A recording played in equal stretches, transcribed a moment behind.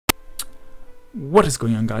What is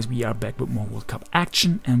going on, guys? We are back with more World Cup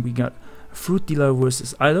action, and we got Fruitdealer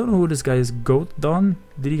versus, I don't know who this guy is, Groudon?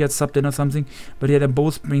 Did he get subbed in or something? But yeah, they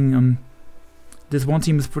both bring, this one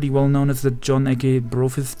team is pretty well known as the John aka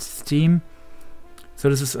Brofist's team. So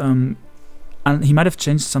this is, and he might have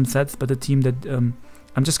changed some sets, but the team that,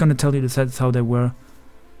 I'm just gonna tell you the sets how they were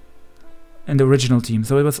in the original team.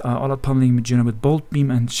 So it was all out pummeling Magearna with Bolt Beam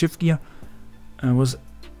and Shift Gear. Was,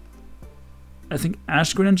 I think,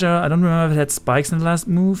 Ash Greninja. I don't remember if it had spikes in the last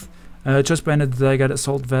move. Just branded that I got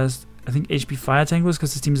Assault Vest. I think HP Fire Tank was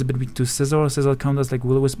because this team is a bit weak to Scizor. Scizor counters like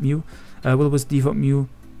Will-O-Wisp Mew. Will-O-Wisp default Mew.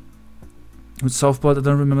 With Softball, I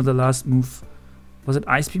don't remember the last move. Was it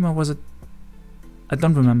Ice Beam or was it... I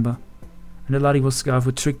don't remember. And the Lati was Scarf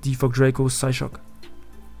with Trick, Defog, Draco, Psyshock.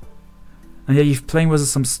 And yeah, he's playing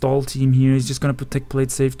versus some stall team here. He's just gonna protect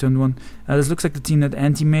plate safe turn 1. This looks like the team that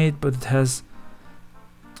Anti made, but it has...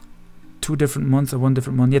 two different mons or one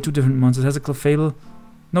different mon. Yeah, two different mons. It has a Clefable.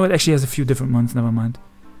 No, it actually has a few different mons, never mind.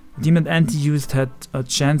 The team that Anti used had a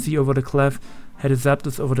Chansey over the Clef, had a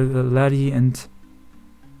Zapdos over the Lati, and...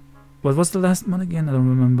 what was the last one again? I don't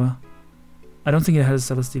remember. I don't think it had a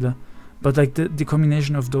Celesteela. But like the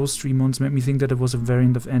combination of those three mons made me think that it was a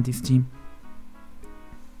variant of Anti's team.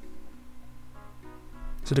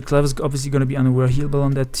 So the Clef is obviously going to be unaware healable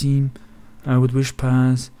on that team, with Wish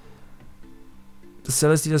Pass. The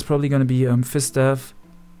Celesteela is probably going to be Fist Staff.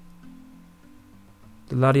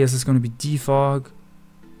 The Latias is going to be Defog.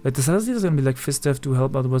 Like the Celesteela is going to be like Fist Staff to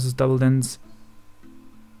help out versus Double Dance.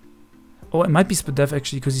 Oh, it might be Spadef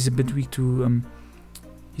actually, because he's a bit weak to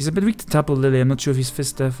he's a bit weak to Tapu Lele. I'm not sure if he's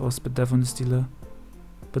Fist Staff or Spadef on the Stealer.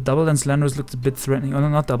 But Double Dance Landorus looks a bit threatening. Oh no,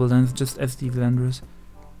 not Double Dance, just SD Landorus.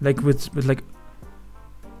 Like with like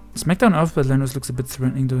Smackdown Earthbed Landorus looks a bit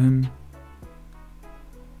threatening to him.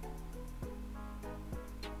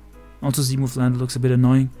 Also Z-Move Land looks a bit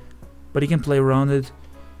annoying, but he can play around it.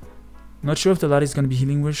 Not sure if the Lati is going to be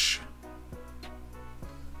Healing Wish.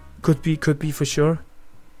 Could be for sure.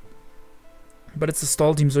 But it's a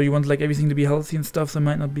stall team, so you want like everything to be healthy and stuff, so it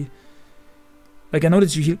might not be... Like I know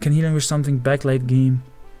that you can Healing Wish something back late game,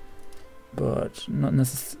 but not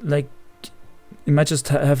necessarily... Like, you might just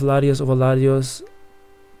have Latios over Latios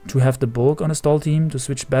to have the bulk on a stall team, to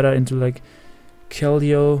switch better into like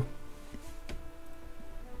Keldeo.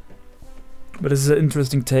 But this is an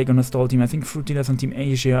interesting take on a stall team. I think Fruitdealer is on Team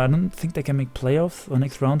Asia. I don't think they can make playoffs or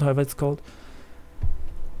next round, however it's called.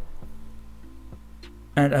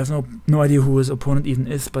 And I have no idea who his opponent even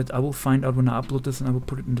is, but I will find out when I upload this and I will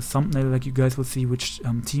put it in the thumbnail, like you guys will see which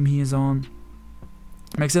team he is on.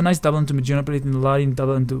 Makes a nice double into Magearna, but in the Lati and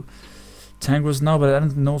double into Tangros now, but I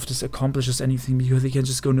don't know if this accomplishes anything because he can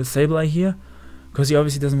just go into Sableye here. Because he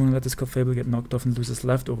obviously doesn't want to let this Clefable get knocked off and lose his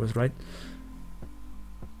leftovers, right?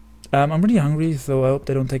 I'm really hungry, so I hope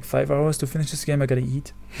they don't take 5 hours to finish this game. I gotta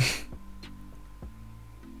eat.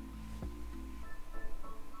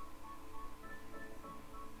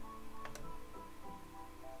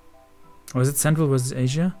 Or is it Central versus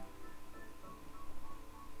Asia?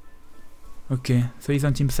 Okay, so he's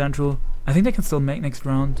on Team Central. I think they can still make next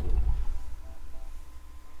round.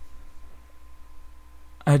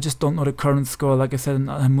 I just don't know the current score. Like I said in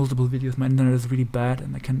multiple videos, my internet is really bad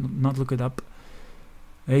and I can not look it up.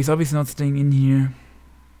 He's obviously not staying in here.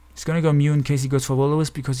 He's gonna go Mew in case he goes for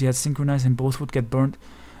Will-O-Wisp because he had Synchronize and both would get burnt.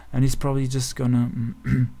 And he's probably just gonna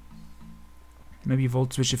maybe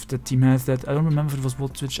Volt Switch if the team has that. I don't remember if it was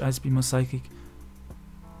Volt Switch, Ice Beam or Psychic.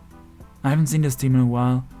 I haven't seen this team in a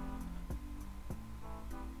while.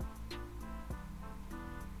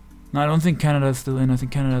 No, I don't think Canada's still in. I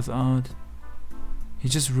think Canada's out. He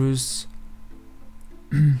just roosts.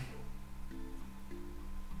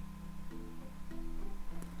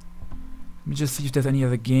 Let me just see if there's any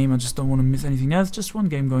other game. I just don't want to miss anything. There's just one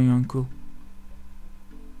game going on. Cool.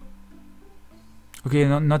 Okay,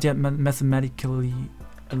 not yet mathematically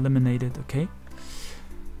eliminated. Okay.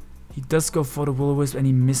 He does go for the Will-O-Wisp and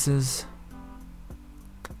he misses.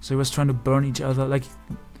 So he was trying to burn each other. Like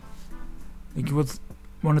he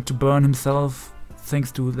wanted to burn himself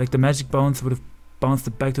thanks to like the magic bounce would have bounced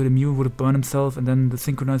it back to the Mew, would have burned himself, and then the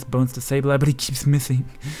Synchronized bounce the Sableye, but he keeps missing.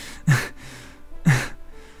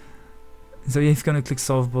 So yeah, he's gonna click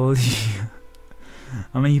softball.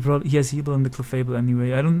 I mean, he has heal on the Clefable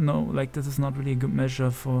anyway. I don't know, like this is not really a good measure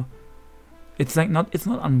for. It's like it's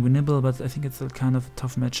not unwinnable, but I think it's a kind of a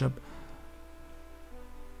tough matchup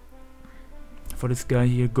for this guy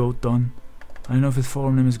here, Groudon. I don't know if his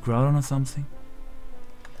forum name is Groudon or something.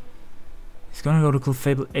 He's gonna go to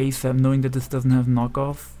Clefable ASAP, knowing that this doesn't have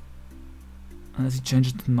knockoff, unless he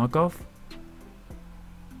changes it to knockoff.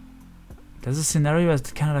 There's a scenario as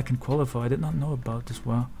Canada can qualify. I did not know about this.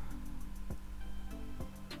 Wow.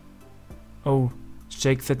 Oh,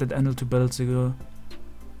 Jake said that ended 2 battles ago.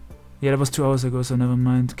 Yeah, that was 2 hours ago, so never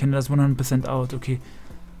mind. Canada's 100% out, okay.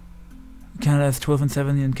 Canada is 12 and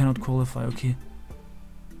 70 and cannot qualify, okay.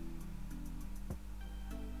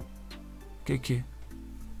 Okay.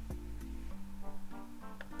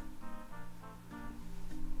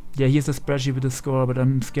 Yeah, here's the spreadsheet with the score, but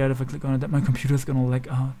I'm scared if I click on it that my computer's gonna lag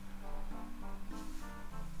out.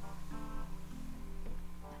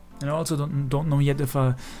 And I also don't know yet if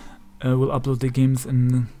I will upload the games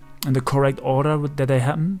in the correct order that they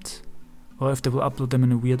happened, or if they will upload them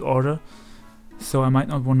in a weird order. So I might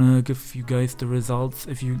not want to give you guys the results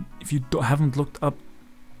if you haven't looked up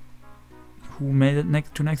who made it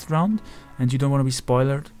next round and you don't want to be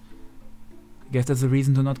spoiled. I guess that's a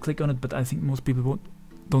reason to not click on it, but I think most people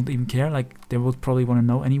don't even care. Like, they would probably want to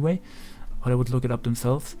know anyway, or they would look it up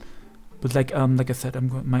themselves. But like I said,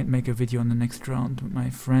 might make a video on the next round with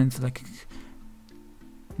my friends, like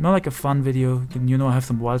not like a fun video. You know, I have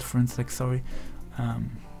some wild friends. Like, sorry,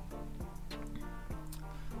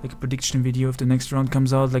 like a prediction video if the next round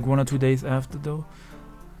comes out like 1 or 2 days after, though.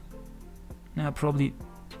 Yeah, probably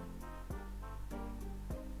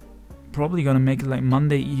gonna make it like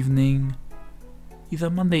Monday evening,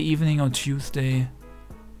 either Monday evening or Tuesday.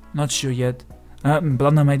 Not sure yet.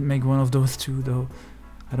 Blunder might make one of those two, though.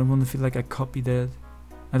 I don't want to feel like I copied that.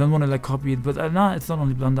 I don't want to like copy it, but nah, it's not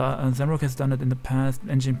only Blunder. Zamrock has done it in the past.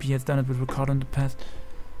 NGMP has done it with Ricardo in the past.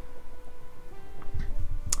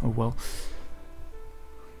 Oh well.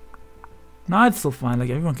 Nah, it's still fine. Like,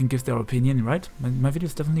 everyone can give their opinion, right? My video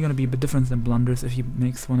is definitely gonna be a bit different than Blunder's if he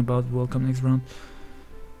makes one about World Cup next round.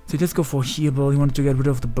 So let's go for Heal Ball. He wanted to get rid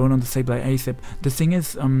of the burn on the Sableye ASAP. The thing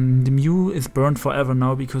is, the Mew is burned forever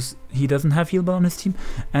now because he doesn't have Heal Ball on his team,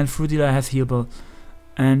 and Fruitdealer has Heal Ball.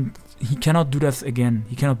 And he cannot do this again.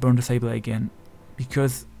 He cannot burn the Sableye again.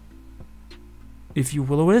 Because if you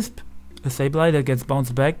Will-O-Wisp a Sableye that gets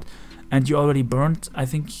bounced back and you already burned, I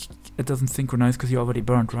think it doesn't synchronize because you already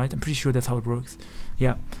burned, right? I'm pretty sure that's how it works.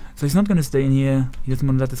 Yeah. So he's not going to stay in here. He doesn't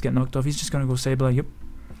want to let this get knocked off. He's just going to go Sableye, yep.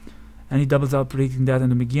 And he doubles out predicting that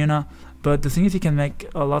into Magearna. But the thing is, he can make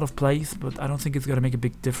a lot of plays, but I don't think it's going to make a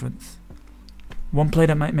big difference. One play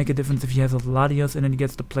that might make a difference if he has a Latios and then he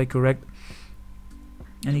gets the play correct.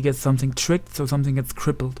 And he gets something tricked, so something gets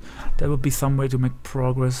crippled. That would be some way to make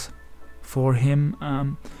progress for him.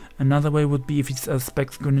 Another way would be if he's a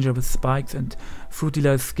Specs Greninja with spikes and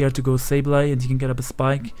Fruitdealer is scared to go Sableye and he can get up a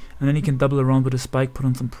spike. And then he can double around with a spike, put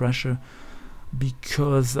on some pressure.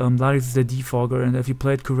 Because Latios is the defogger, and if you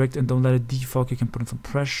play it correct and don't let it defog, you can put on some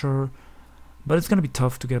pressure. But it's gonna be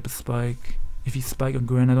tough to get up a spike. If he's spike on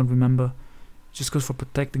Gren, I don't remember. Just goes for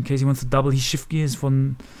protect in case he wants to double. He shift gears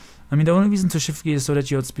from... I mean, the only reason to shift gear is so that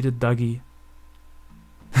you outspeed a Dougie.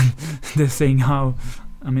 They're saying how.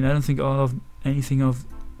 I mean, I don't think any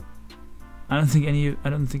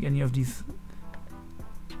of these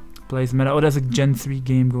plays matter. Oh, there's a Gen 3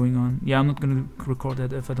 game going on. Yeah, I'm not gonna record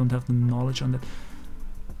that if I don't have the knowledge on that.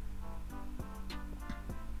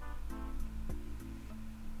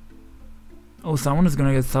 Oh, someone is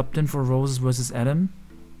gonna get subbed in for Roses versus Adam.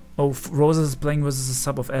 Oh, Roses is playing versus a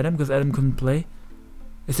sub of Adam because Adam couldn't play.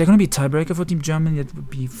 Is there gonna be a tiebreaker for Team Germany? That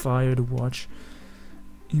would be fire to watch.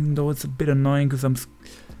 Even though it's a bit annoying because I'm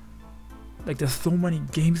like, there's so many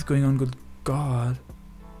games going on. Good God.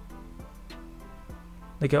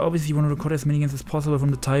 Like, I obviously want to record as many games as possible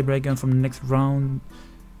from the tiebreaker and from the next round.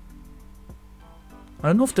 I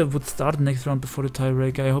don't know if they would start the next round before the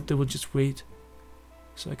tiebreaker. I hope they would just wait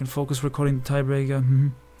so I can focus recording the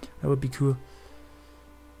tiebreaker. That would be cool.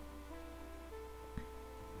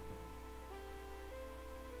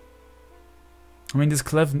 I mean, this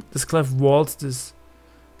Clef waltz this.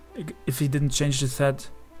 If he didn't change the set,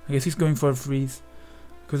 I guess he's going for a freeze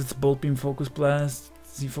because it's Bolt Beam, Focus Blast,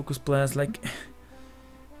 Z Focus Blast. Like,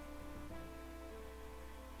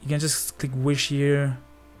 you can just click Wish here.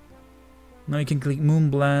 Now you can click Moon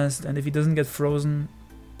Blast, and if he doesn't get frozen,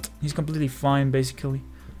 he's completely fine basically.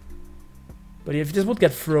 But if this would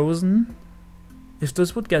get frozen,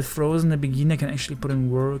 the beginner can actually put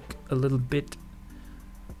in work a little bit.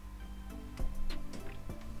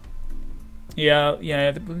 Yeah,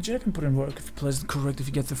 the beginner can put in work if he plays it correct, if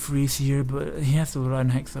he gets a freeze here, but he has to run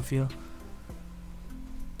Hex, I feel.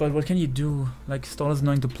 But what can you do? Like, Stall is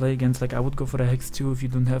annoying to play against. Like, I would go for the Hex too if you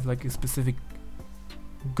don't have like a specifically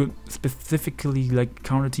like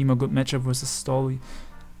counter team or good matchup versus Stall. You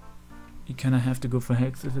kind of have to go for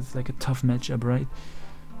Hex if it's like a tough matchup, right?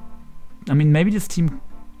 I mean, maybe this team...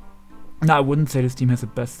 No, I wouldn't say this team has the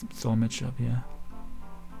best Stall matchup, yeah.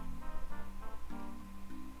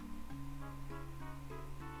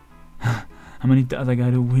 I'm gonna need the other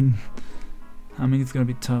guy to win. I mean, it's gonna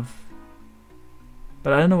be tough.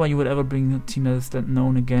 But I don't know why you would ever bring a team that is that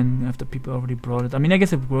known again after people already brought it. I mean, I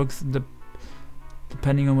guess it works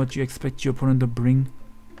depending on what you expect your opponent to bring.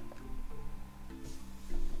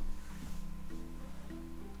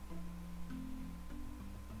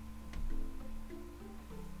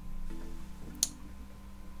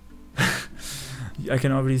 I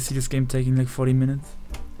can already see this game taking like 40 minutes.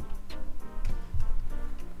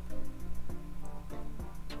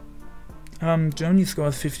 Germany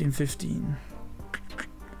scores 15-15.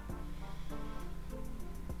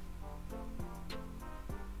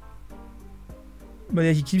 But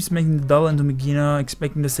yeah, he keeps making the double into Megina,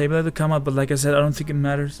 expecting the Sableye to come out, but like I said, I don't think it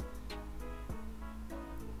matters.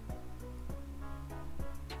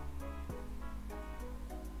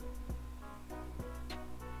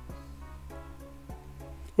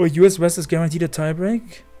 Oh, US West is guaranteed a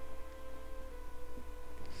tiebreak?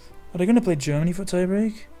 Are they gonna play Germany for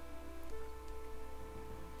tiebreak?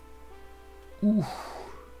 Ooh.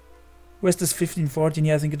 West is 15-14.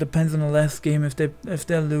 Yeah, I think it depends on the last game. If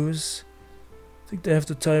they lose, I think they have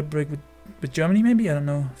to tie break with Germany. Maybe, I don't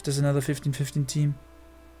know if there's another 15-15 team.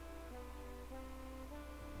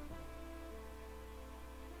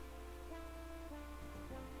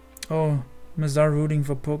 Oh, Mazar rooting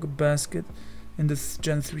for Pokebasket in this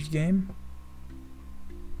Gen 3 game.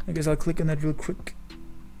 I guess I'll click on that real quick.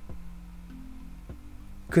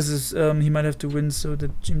 Because he might have to win so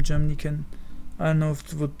that Team Germany can... I don't know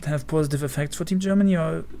if it would have positive effects for Team Germany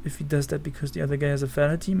or if he does that because the other guy has a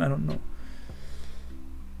fatter team. I don't know.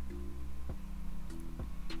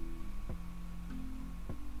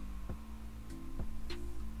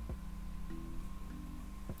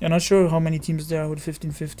 I'm not sure how many teams there are with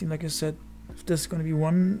 15-15, like I said. If there's going to be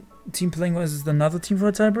one team playing versus another team for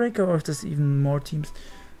a tiebreaker, or if there's even more teams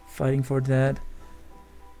fighting for that.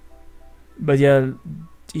 But yeah,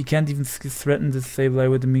 you can't even threaten the Sableye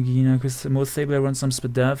with the Megina, because most Sableye runs some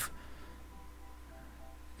Spadaf.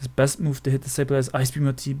 His best move to hit the Sableye is Ice Beam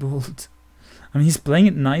or T-Bolt. I mean, he's playing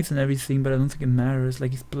it nice and everything, but I don't think it matters.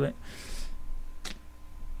 Like, he's playing...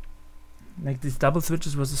 Like, these double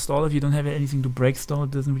switches versus stall, if you don't have anything to break stall,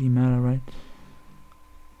 it doesn't really matter, right?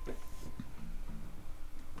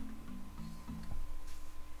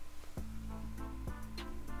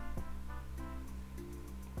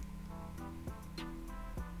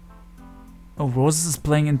 Oh, Roses is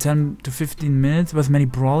playing in 10 to 15 minutes with many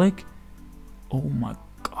Brawlic? Oh my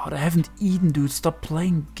god, I haven't eaten, dude. Stop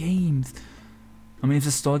playing games. I mean, if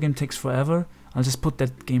the stall game takes forever, I'll just put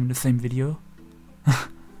that game in the same video.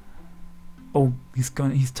 Oh, he's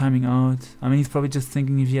timing out. I mean, he's probably just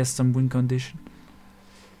thinking if he has some win condition.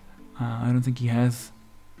 I don't think he has.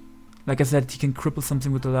 Like I said, he can cripple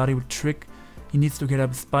something with the Lari with Trick. He needs to get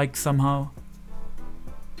up Spike somehow.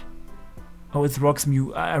 Oh, it's Rock's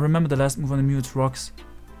Mew. I remember the last move on the Mew, it's Rocks.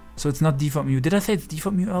 So it's not default Mew. Did I say it's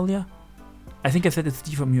default Mew earlier? I think I said it's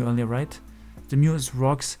default Mew earlier, right? The Mew is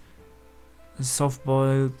Rocks,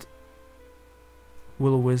 Soft-Boiled,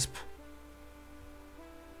 Will-O-Wisp,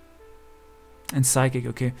 and Psychic,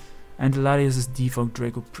 okay. And the Larius is default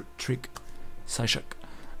Draco Trick, Psyshock.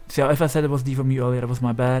 So if I said it was default Mew earlier, that was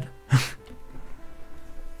my bad.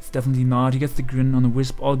 It's definitely not. He gets the grin on the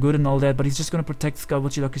Wisp, all good and all that, but he's just gonna protect Skull,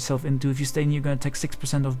 what you lock yourself into. If you stay in, you're gonna take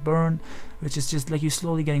 6% of burn, which is just like you're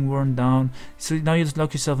slowly getting worn down. So now you just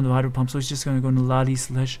lock yourself into Hydro Pump, so he's just gonna go into Lali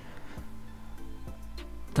slash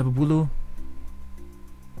Tababulu.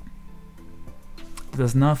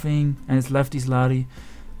 Does nothing, and it's lefty's Lari.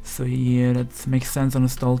 So yeah, that makes sense on a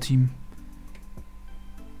stall team.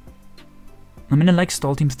 I mean, I like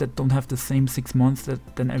stall teams that don't have the same 6 months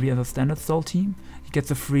than every other standard stall team. He gets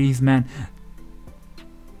a freeze, man.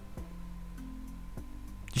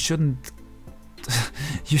 You shouldn't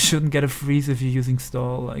you shouldn't get a freeze if you're using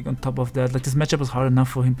stall. Like, on top of that, like, this matchup was hard enough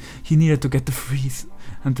for him. He needed to get the freeze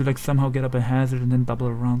and to like somehow get up a hazard and then double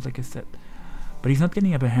around, like I said. But he's not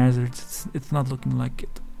getting up a hazard. It's not looking like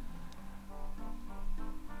it.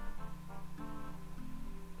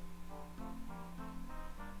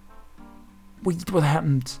 Wait, what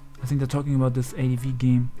happened? I think they're talking about this ADV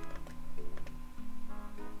game.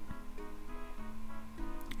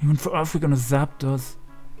 Even for Earthquake on a Zapdos.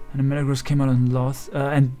 And the Metagross came out and lost.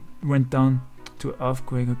 And went down to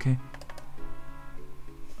Earthquake, okay.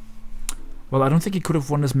 Well, I don't think he could have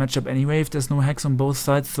won this matchup anyway if there's no hacks on both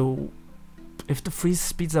sides. So, if the freeze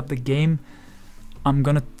speeds up the game, I'm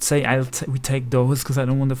gonna say we take those because I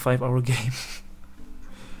don't want a 5-hour game.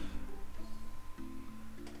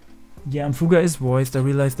 Yeah, Fuga is voiced, I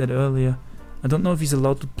realized that earlier. I don't know if he's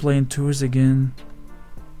allowed to play in tours again.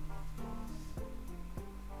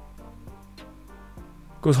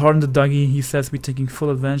 Goes hard on the Dougie, he says we're taking full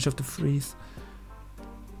advantage of the freeze.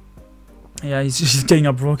 Yeah, he's just getting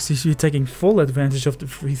up rocks. He's really taking full advantage of the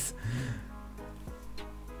freeze.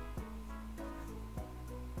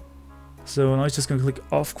 So now he's just gonna click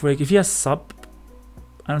off Quake. If he has sub,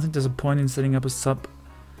 I don't think there's a point in setting up a sub.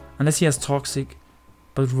 Unless he has Toxic.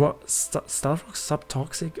 But Stealth Rock sub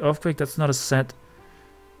Toxic? Earthquake, that's not a set.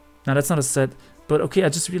 No, that's not a set. But okay, I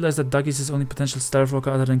just realized that Doug is his only potential Stealth Rock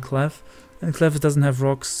other than Clef. And Clef doesn't have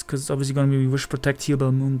rocks, because it's obviously going to be Wish, Protect, Heal,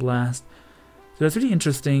 Bell, Moon Blast. So that's really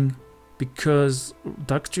interesting, because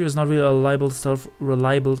Dokkerich is not really a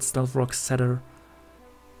reliable Stealth Rock setter.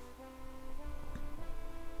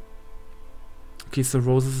 Okay, so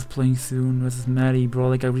Roses is playing soon versus Maddie. Bro,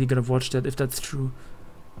 like I really gotta watch that if that's true.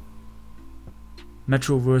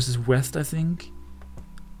 Metro versus West, I think.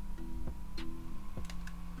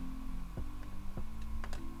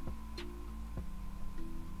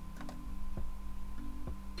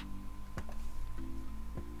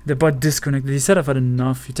 The boy disconnected. He said I've had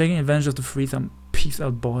enough. You're taking advantage of the freeze. I'm peace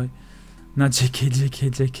out, boy. Not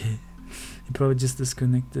JK. He probably just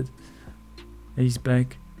disconnected. Yeah, he's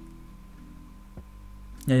back.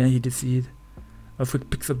 Yeah, he did see it.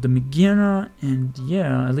 Quick picks up the Megaena, and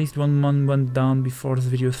yeah, at least one mon went down before this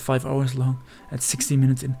video is 5 hours long, at 60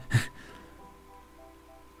 minutes in.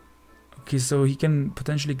 Okay, so he can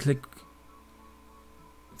potentially click,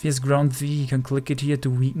 if he has ground Z, he can click it here to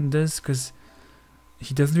weaken this, because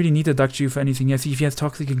he doesn't really need a Dokkerich for anything. Yeah, see, if he has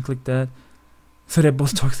Toxic, he can click that. So they're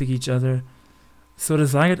both Toxic each other. So the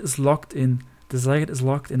Zygarde is locked in.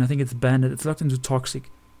 I think it's banded. It's locked into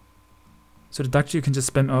Toxic. So the Dokkerich can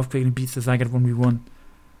just spam Earthquake and beats the Zygarde 1v1.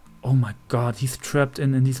 Oh my god, he's trapped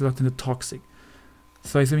in and he's locked into Toxic.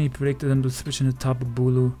 So I assume he predicted him to switch into Tapu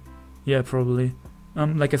Bulu. Yeah, probably.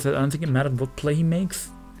 Like I said, I don't think it mattered what play he makes.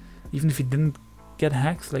 Even if he didn't get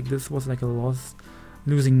hacks, like this was like a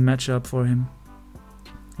losing matchup for him.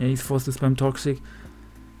 Yeah, he's forced to spam Toxic.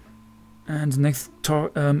 And the next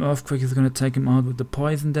Earthquake is gonna take him out with the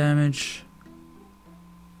poison damage.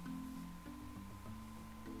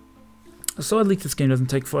 So at least this game doesn't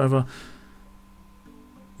take forever.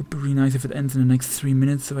 Would be really nice if it ends in the next 3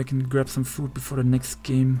 minutes so I can grab some food before the next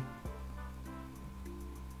game.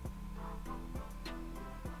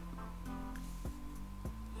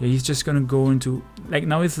 Yeah, he's just gonna go into, like,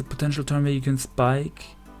 now is the potential turn where you can spike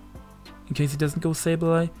in case he doesn't go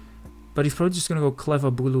Sableye, but he's probably just gonna go Clever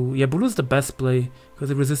Bulu. Yeah, Bulu is the best play because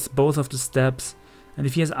it resists both of the steps, and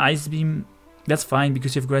if he has Ice Beam, that's fine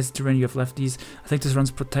because you have grassy terrain, you have lefties. I think this runs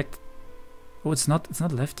Protect. Oh, it's not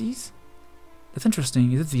lefties? That's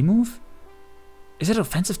interesting. Is it Z-move? Is it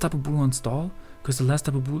offensive Tapu Bulu on stall? Because the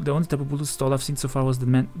only Tapu Bulu stall I've seen so far was the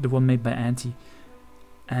one made by Anti.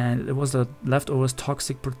 And it was the leftovers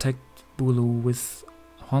Toxic Protect Bulu with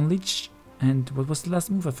Honleech. And what was the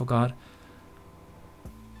last move? I forgot.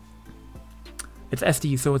 It's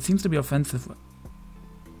SD, so it seems to be offensive.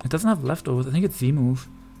 It doesn't have leftovers. I think it's Z-move.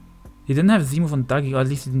 He didn't have Z-move on Dougie, or at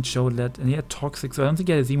least he didn't show that. And he had Toxic, so I don't think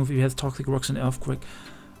he had a Z-move if he has Toxic, Rocks, and Earthquake.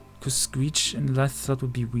 Because Screech in the last slot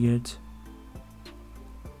would be weird.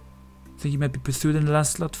 I think he might be pursued in the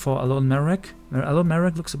last slot for Alone Marek. Alone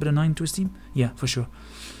Marek looks a bit annoying to his team. Yeah, for sure.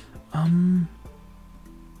 So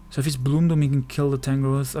if he's Bloomdom, he can kill the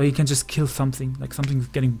Tangrowth, or he can just kill something, like something's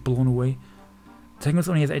getting blown away. Tangrowth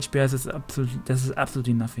only has HPS, this is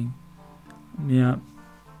absolutely nothing. Yeah.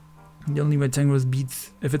 The only way Tangrowth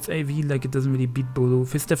beats, if it's AV, like it doesn't really beat Bulu.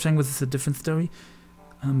 Fist Step Tangrowth is a different story,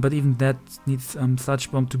 but even that needs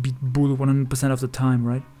Sludge Bomb to beat Bulu 100% of the time,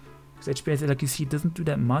 right? Because HPS, like you see, doesn't do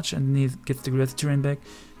that much, and then he gets the grassy terrain back.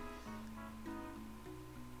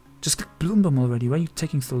 Just click Bloom Bomb already. Why are you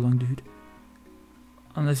taking so long, dude?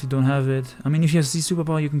 Unless you don't have it. I mean, if you have Z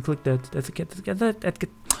Superpower, you can click that.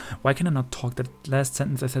 Why can I not talk? That last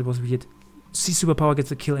sentence I said was weird. Z Superpower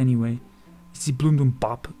gets a kill anyway. See Bloom Doom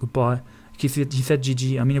Bop, goodbye. Okay, so he said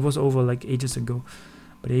GG. I mean, it was over like ages ago.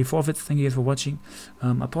 But yeah, he forfeits. Thank you guys for watching.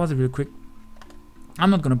 I'll pause it real quick. I'm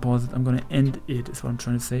not gonna pause it. I'm gonna end it, is what I'm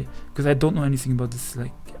trying to say. Because I don't know anything about this.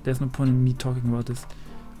 Like, there's no point in me talking about this.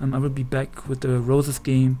 I will be back with the Roses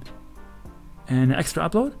game and an extra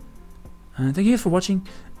upload. Thank you guys for watching.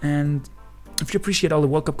 And if you appreciate all the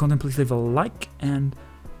World Cup content, please leave a like. And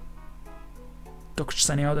Dokkerich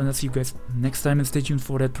signing out, and I'll see you guys next time, and stay tuned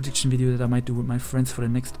for that prediction video that I might do with my friends for the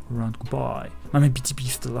next round. Goodbye. My BTB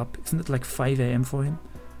is still up. Isn't it like 5 AM for him?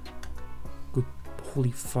 Good.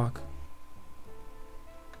 Holy fuck.